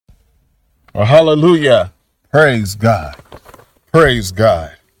Well, hallelujah. Praise God. Praise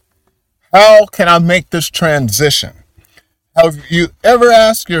God. How can I make this transition? Have you ever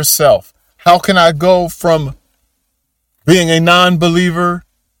asked yourself, how can I go from being a non-believer,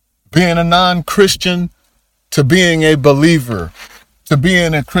 being a non-Christian, to being a believer, to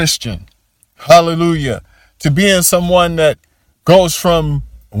being a Christian? Hallelujah. To being someone that goes from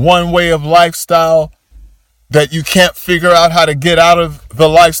one way of lifestyle that you can't figure out how to get out of the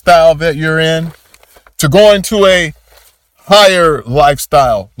lifestyle that you're in, to going to a higher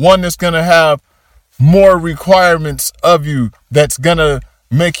lifestyle, one that's going to have more requirements of you, that's going to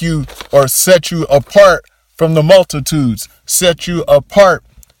make you or set you apart from the multitudes, set you apart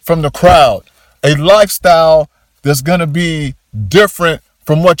from the crowd, a lifestyle that's going to be different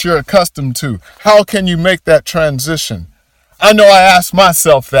from what you're accustomed to. How can you make that transition? I know I asked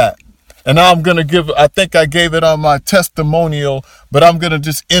myself that, and I'm going to I think I gave it on my testimonial, but I'm going to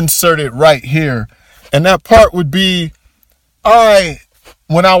just insert it right here. And that part would be,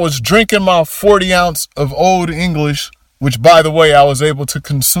 when I was drinking my 40 ounce of Old English, which by the way, I was able to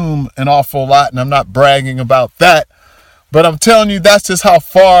consume an awful lot, and I'm not bragging about that, but I'm telling you, that's just how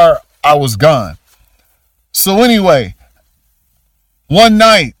far I was gone. So anyway, one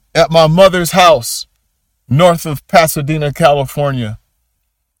night at my mother's house, north of Pasadena, California,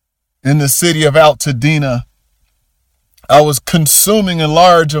 in the city of Altadena, I was consuming a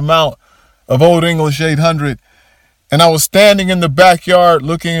large amount of Old English 800, and I was standing in the backyard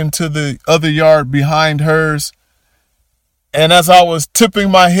looking into the other yard behind hers. And as I was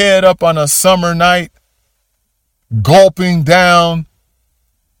tipping my head up on a summer night, gulping down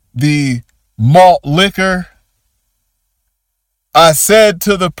the malt liquor, I said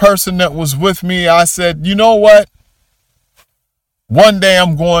to the person that was with me, I said, you know what? One day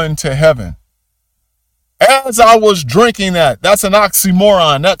I'm going to heaven. As I was drinking that's an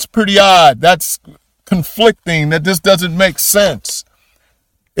oxymoron. That's pretty odd. That's conflicting. That just doesn't make sense.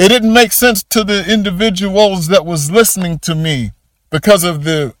 It didn't make sense to the individuals that was listening to me because of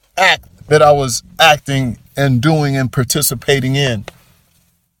the act that I was acting and doing and participating in.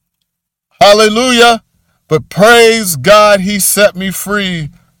 Hallelujah. But praise God, he set me free.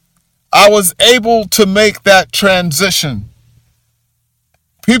 I was able to make that transition.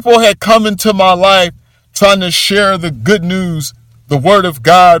 People had come into my life trying to share the good news, the word of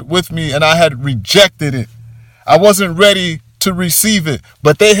God with me, and I had rejected it. I wasn't ready to receive it,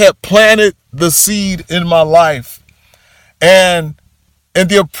 but they had planted the seed in my life. And in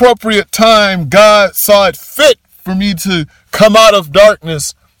the appropriate time, God saw it fit for me to come out of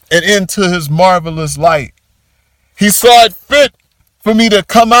darkness and into his marvelous light. He saw it fit for me to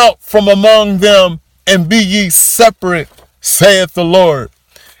come out from among them and be ye separate, saith the Lord.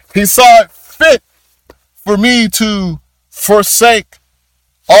 He saw it fit for me to forsake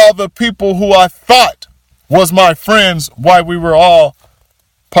all the people who I thought was my friends while we were all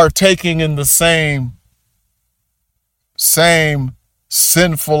partaking in the same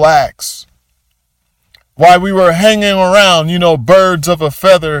sinful acts. While we were hanging around, birds of a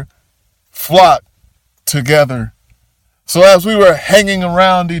feather flock together. So as we were hanging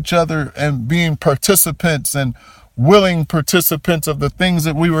around each other and being participants and willing participants of the things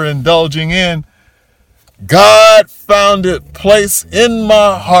that we were indulging in, God found it place in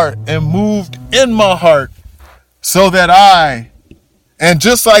my heart and moved in my heart so that and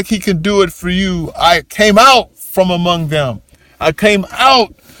just like he can do it for you, I came out from among them. I came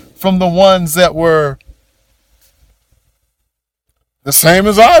out from the ones that were the same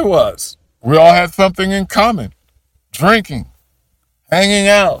as I was. We all had something in common. Drinking, hanging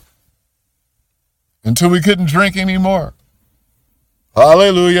out, until we couldn't drink anymore.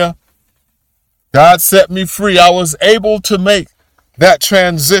 Hallelujah. God set me free. I was able to make that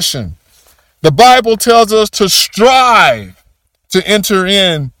transition. The Bible tells us to strive to enter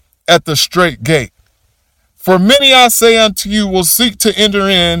in at the straight gate. For many, I say unto you, will seek to enter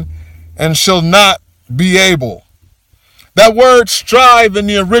in and shall not be able. That word strive in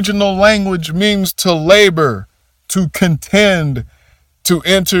the original language means to labor, to contend, to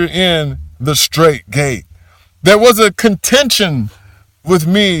enter in the straight gate. There was a contention with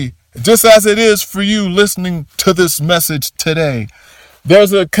me, just as it is for you listening to this message today.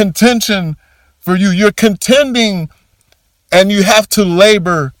 There's a contention for you. You're contending and you have to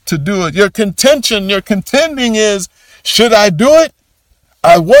labor to do it. Your contending is, should I do it?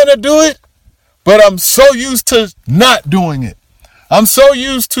 I want to do it, but I'm so used to not doing it. I'm so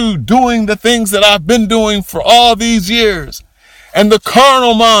used to doing the things that I've been doing for all these years. And the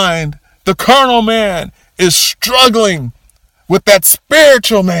carnal mind, the carnal man is struggling with that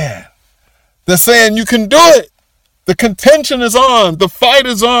spiritual man that's saying you can do it. The contention is on. The fight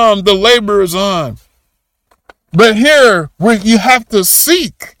is on. The labor is on. But here, where you have to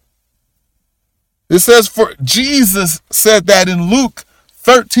seek. It says, for Jesus said that in Luke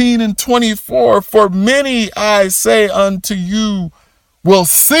 13:24, for many, I say unto you, will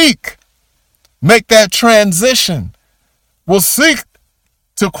seek, make that transition, will seek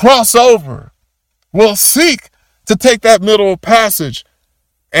to cross over, will seek to take that middle passage,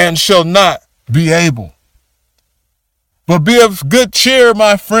 and shall not be able. But be of good cheer,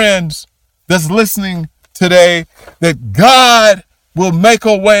 my friends, that's listening today, that God will make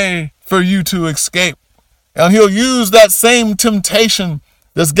a way for you to escape. And he'll use that same temptation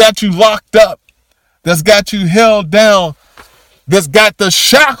that's got you locked up, that's got you held down, that's got the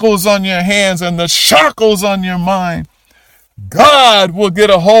shackles on your hands and the shackles on your mind. God will get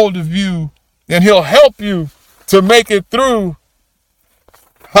a hold of you and he'll help you to make it through.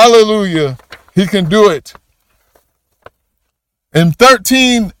 Hallelujah. He can do it. In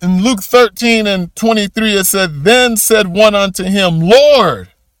Luke 13:23, it said, then said one unto him, Lord,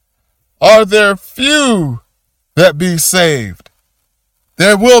 are there few that be saved?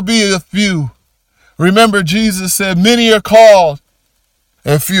 There will be a few. Remember, Jesus said, many are called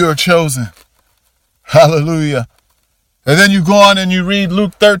and few are chosen. Hallelujah. And then you go on and you read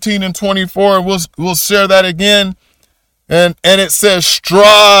Luke 13:24. We'll share that again. And it says,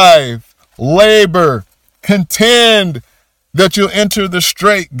 strive, labor, contend, that you'll enter the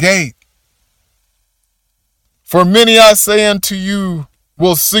straight gate. For many, I say unto you,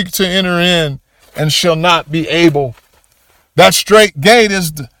 will seek to enter in and shall not be able. That straight gate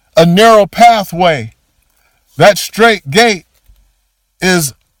is a narrow pathway. That straight gate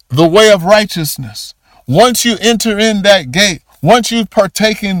is the way of righteousness. Once you enter in that gate, once you've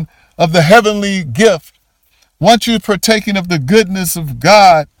partaken of the heavenly gift, once you've partaken of the goodness of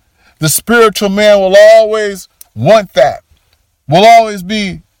God, the spiritual man will always want that. Will always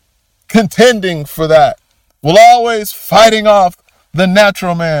be contending for that. Will always fighting off the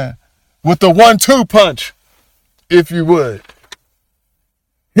natural man with the 1-2 punch, if you would.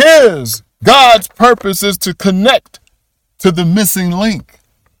 God's purpose is to connect to the missing link.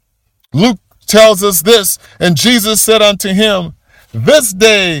 Luke tells us this, and Jesus said unto him, this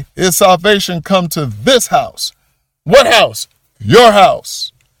day is salvation come to this house. What house? Your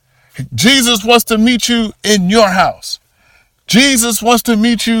house. Jesus wants to meet you in your house. Jesus wants to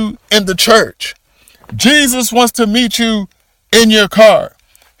meet you in the church. Jesus wants to meet you in your car.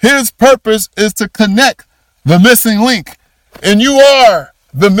 His purpose is to connect the missing link. And you are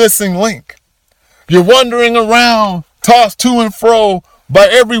the missing link. You're wandering around, tossed to and fro by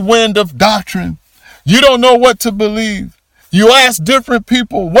every wind of doctrine. You don't know what to believe. You ask different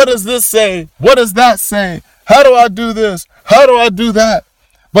people, what does this say? What does that say? How do I do this? How do I do that?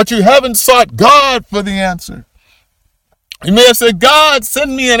 But you haven't sought God for the answer. You may have said, God,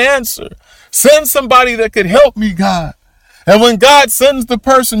 send me an answer. Send somebody that could help me, God. And when God sends the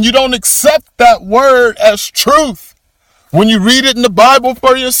person, you don't accept that word as truth when you read it in the Bible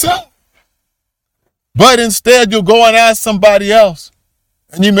for yourself. But instead, you'll go and ask somebody else.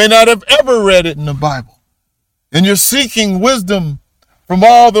 And you may not have ever read it in the Bible. And you're seeking wisdom from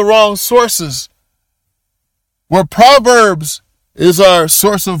all the wrong sources. Where Proverbs is our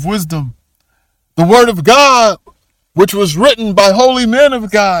source of wisdom. The Word of God, which was written by holy men of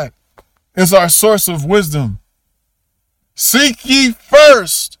God, is our source of wisdom. Seek ye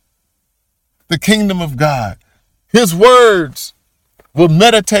first the kingdom of God. His words will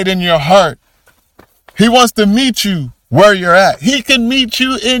meditate in your heart. He wants to meet you where you're at. He can meet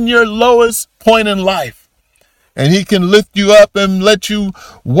you in your lowest point in life. And he can lift you up and let you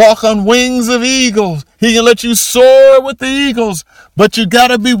walk on wings of eagles. He can let you soar with the eagles. But you got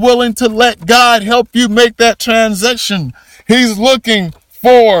to be willing to let God help you make that transition. He's looking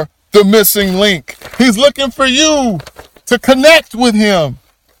for the missing link. He's looking for you to connect with him.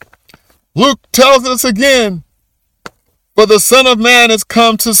 Luke tells us again, for the Son of Man is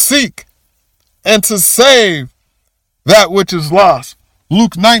come to seek and to save that which is lost.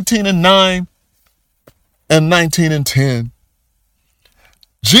 Luke 19:9 and 19:10.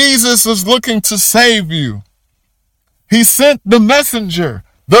 Jesus is looking to save you. He sent the messenger,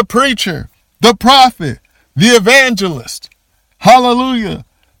 the preacher, the prophet, the evangelist. Hallelujah.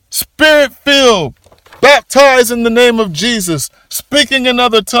 Spirit-filled, baptized in the name of Jesus, speaking in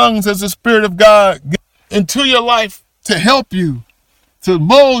other tongues as the Spirit of God into your life to help you, to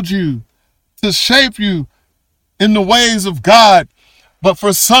mold you, to shape you in the ways of God. But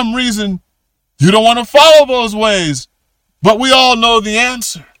for some reason, you don't want to follow those ways. But we all know the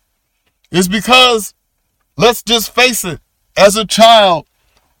answer. It's because, let's just face it, as a child,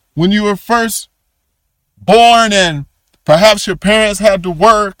 when you were first born and perhaps your parents had to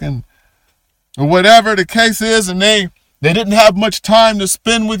work and or whatever the case is, and they didn't have much time to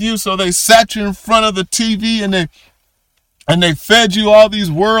spend with you, so they sat you in front of the TV and they fed you all these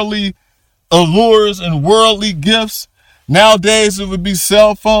worldly allures and worldly gifts. Nowadays it would be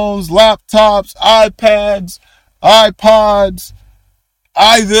cell phones, laptops, iPads, iPods,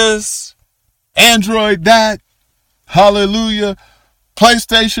 this, Android that, hallelujah,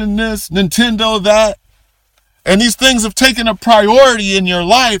 PlayStation this, Nintendo that. And these things have taken a priority in your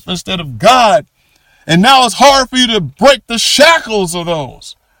life instead of God. And now it's hard for you to break the shackles of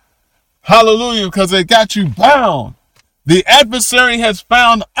those. Hallelujah, because they got you bound. The adversary has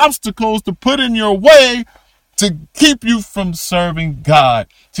found obstacles to put in your way to keep you from serving God,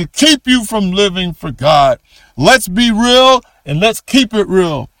 to keep you from living for God. Let's be real and let's keep it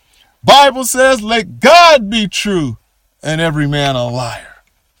real. Bible says, let God be true and every man a liar.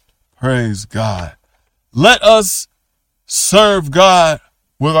 Praise God. Let us serve God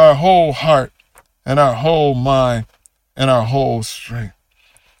with our whole heart and our whole mind and our whole strength.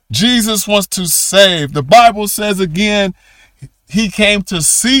 Jesus wants to save. The Bible says again, he came to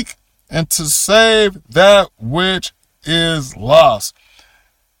seek and to save that which is lost.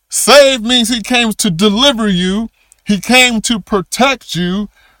 Save means he came to deliver you. He came to protect you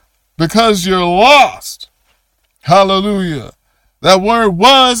because you're lost. Hallelujah. That word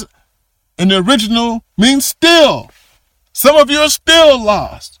was in the original means still. Some of you are still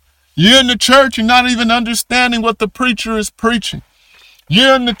lost. You're in the church, you're not even understanding what the preacher is preaching.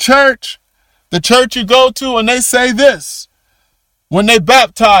 You're in the church you go to, and they say this. When they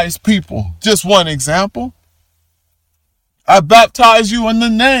baptize people, just one example. I baptize you in the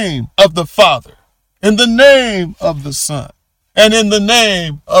name of the Father, in the name of the Son, and in the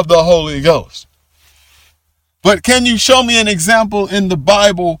name of the Holy Ghost. But can you show me an example in the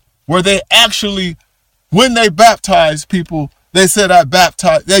Bible where they actually, when they baptize people, they said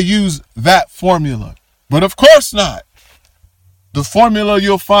they use that formula? But of course not. The formula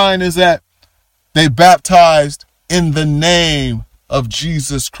you'll find is that they baptized in the name of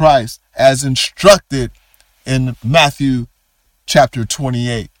Jesus Christ as instructed in Matthew chapter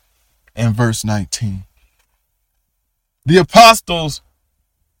 28 and verse 19. The apostles,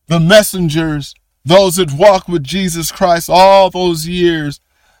 the messengers, those that walked with Jesus Christ all those years,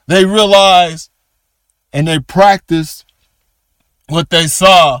 they realized and they practiced what they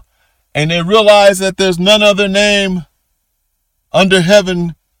saw, and they realized that there's none other name under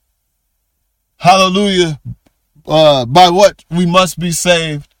heaven, hallelujah, by what we must be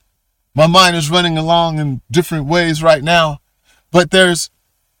saved. My mind is running along in different ways right now, but there's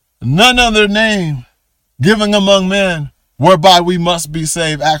none other name given among men whereby we must be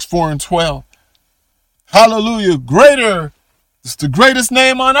saved. Acts 4 and 12. Hallelujah. Greater. It's the greatest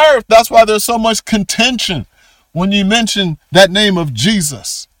name on earth. That's why there's so much contention when you mention that name of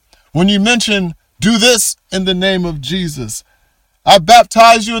Jesus. When you mention, do this in the name of Jesus. I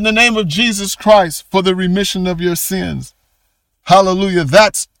baptize you in the name of Jesus Christ for the remission of your sins. Hallelujah.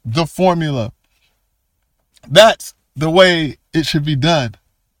 That's the formula. That's the way it should be done.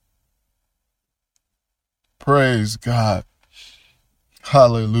 Praise God.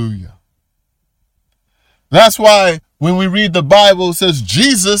 Hallelujah. That's why when we read the Bible, it says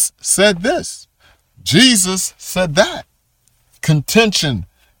Jesus said this. Jesus said that. Contention.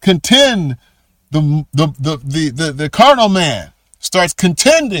 Contend. The carnal man starts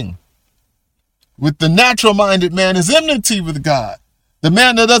contending with the natural-minded man is enmity with God. The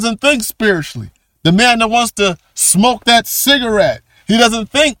man that doesn't think spiritually. The man that wants to smoke that cigarette. He doesn't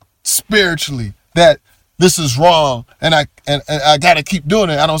think spiritually that this is wrong and I got to keep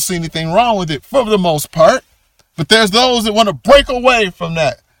doing it. I don't see anything wrong with it for the most part. But there's those that want to break away from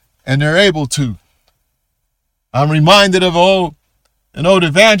that, and they're able to. I'm reminded of an old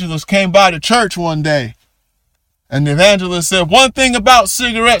evangelist came by the church one day, and the evangelist said, one thing about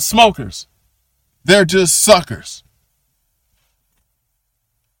cigarette smokers, they're just suckers.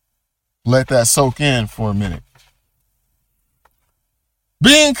 Let that soak in for a minute.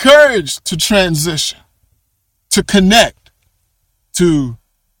 Be encouraged to transition, to connect, to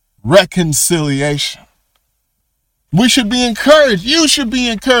reconciliation. We should be encouraged. You should be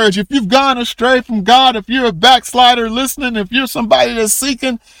encouraged. If you've gone astray from God, if you're a backslider listening, if you're somebody that's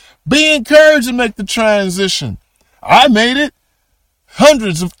seeking, be encouraged to make the transition. I made it.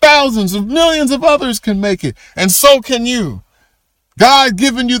 Hundreds of thousands of millions of others can make it. And so can you. God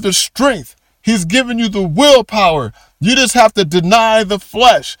given you the strength. He's given you the willpower. You just have to deny the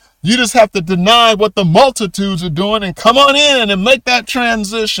flesh. You just have to deny what the multitudes are doing and come on in and make that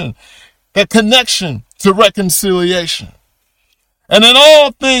transition, that connection to reconciliation. And then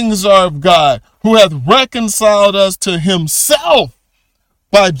all things are of God, who hath reconciled us to himself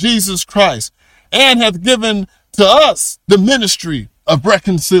by Jesus Christ, and hath given to us the ministry of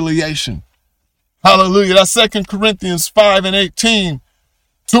reconciliation. Hallelujah. That's 2 Corinthians 5:18.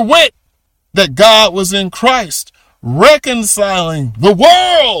 To wit, that God was in Christ, reconciling the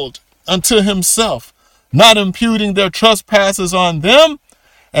world unto himself, not imputing their trespasses on them,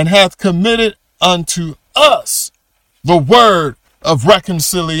 and hath committed unto us the word of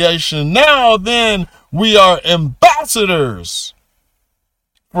reconciliation. Now then, we are ambassadors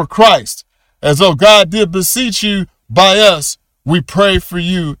for Christ, as though God did beseech you by us. We pray for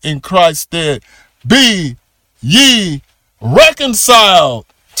you in Christ's stead. Be ye reconciled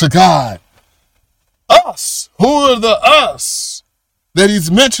to God. Us. Who are the us that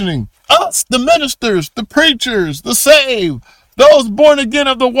he's mentioning? Us, the ministers, the preachers, the saved, those born again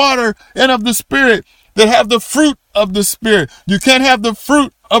of the water and of the Spirit, that have the fruit of the Spirit. You can't have the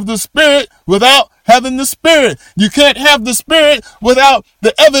fruit of the Spirit without having the Spirit. You can't have the Spirit without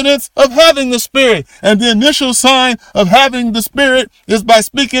the evidence of having the Spirit. And the initial sign of having the Spirit is by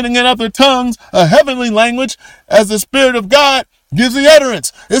speaking in other tongues, a heavenly language, as the Spirit of God gives the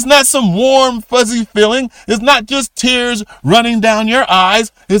utterance. It's not some warm, fuzzy feeling. It's not just tears running down your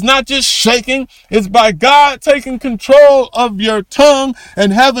eyes. It's not just shaking. It's by God taking control of your tongue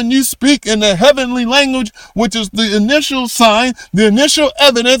and having you speak in the heavenly language, which is the initial sign, the initial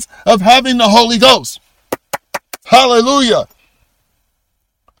evidence of having the Holy Ghost. Hallelujah.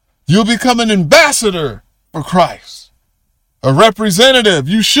 You'll become an ambassador for Christ, a representative.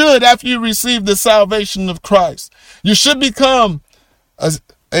 You should, after you receive the salvation of Christ, you should become an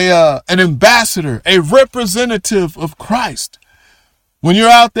ambassador, a representative of Christ. When you're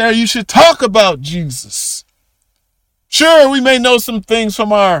out there, you should talk about Jesus. Sure, we may know some things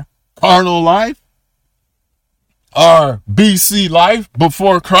from our carnal life, our BC life,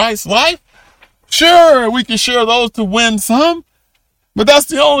 before Christ's life. Sure, we can share those to win some, but that's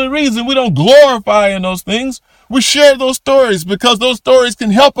the only reason we don't glorify in those things. We share those stories because those stories can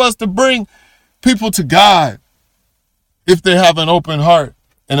help us to bring people to God if they have an open heart,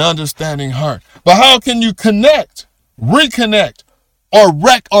 an understanding heart. But how can you connect, reconnect,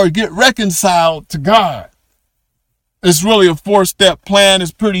 or get reconciled to God? It's really a 4-step plan.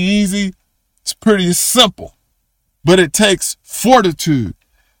 It's pretty easy. It's pretty simple. But it takes fortitude.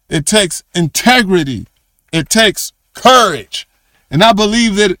 It takes integrity. It takes courage. And I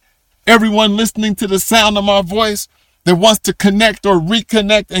believe that everyone listening to the sound of my voice that wants to connect or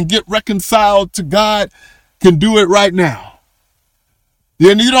reconnect and get reconciled to God can do it right now.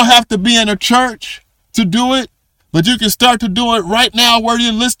 And you don't have to be in a church to do it, but you can start to do it right now where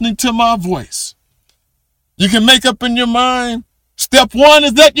you're listening to my voice. You can make up in your mind. Step 1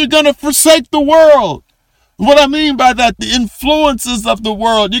 is that you're going to forsake the world. What I mean by that, the influences of the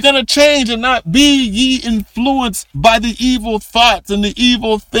world. You're going to change and not be ye influenced by the evil thoughts and the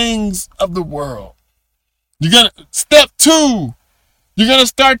evil things of the world. Step 2, you're going to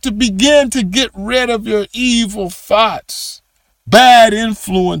start to begin to get rid of your evil thoughts, bad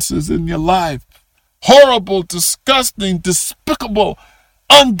influences in your life, horrible, disgusting, despicable,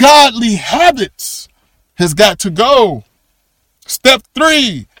 ungodly habits has got to go. Step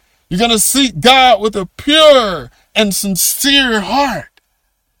 3, you're going to seek God with a pure and sincere heart.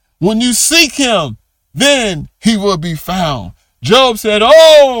 When you seek him, then he will be found. Job said,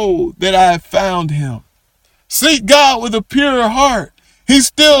 "Oh, that I have found him." Seek God with a pure heart. He's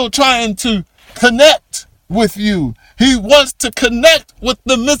still trying to connect with you. He wants to connect with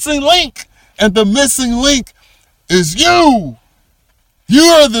the missing link. And the missing link is you. You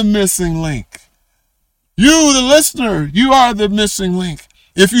are the missing link. You, the listener, you are the missing link.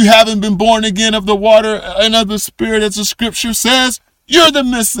 If you haven't been born again of the water and of the Spirit, as the scripture says, you're the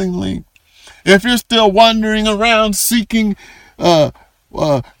missing link. If you're still wandering around seeking, looking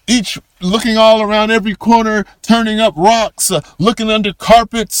all around every corner, turning up rocks, looking under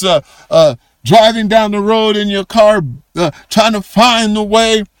carpets, driving down the road in your car, trying to find the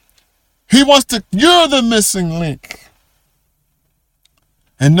way, you're the missing link.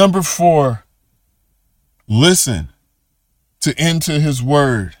 And number 4, listen into his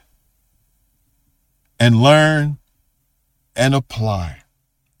word and learn and apply.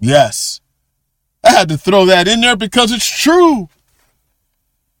 Yes, I had to throw that in there because it's true.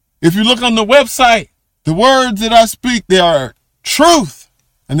 If you look on the website, the words that I speak, they are truth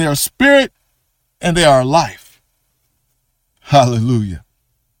and they are spirit and they are life. Hallelujah.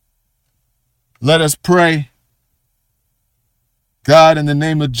 Let us pray. God, in the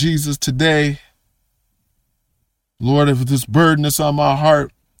name of Jesus today, Lord, if this burden is on my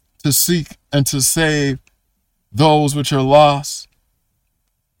heart to seek and to save those which are lost,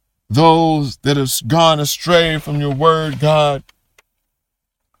 those that have gone astray from your word, God.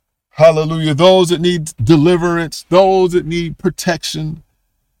 Hallelujah. Those that need deliverance, those that need protection.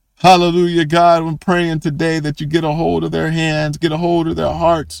 Hallelujah, God. I'm praying today that you get a hold of their hands, get a hold of their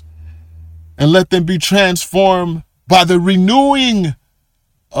hearts, and let them be transformed by the renewing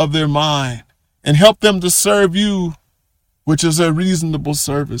of their mind, and help them to serve you, which is a reasonable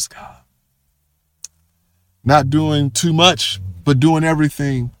service, God. Not doing too much, but doing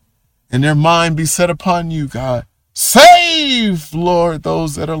everything, and their mind be set upon you, God. Save, Lord,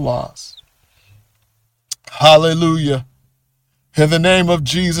 those that are lost. Hallelujah. In the name of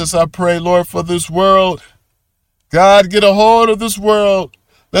Jesus, I pray, Lord, for this world. God, get a hold of this world.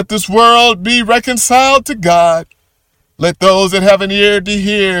 Let this world be reconciled to God. Let those that have an ear to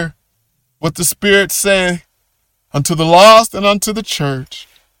hear what the Spirit say unto the lost and unto the church.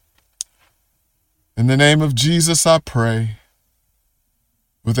 In the name of Jesus, I pray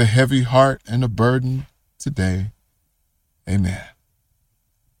with a heavy heart and a burden today. Amen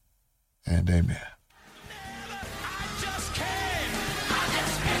and amen.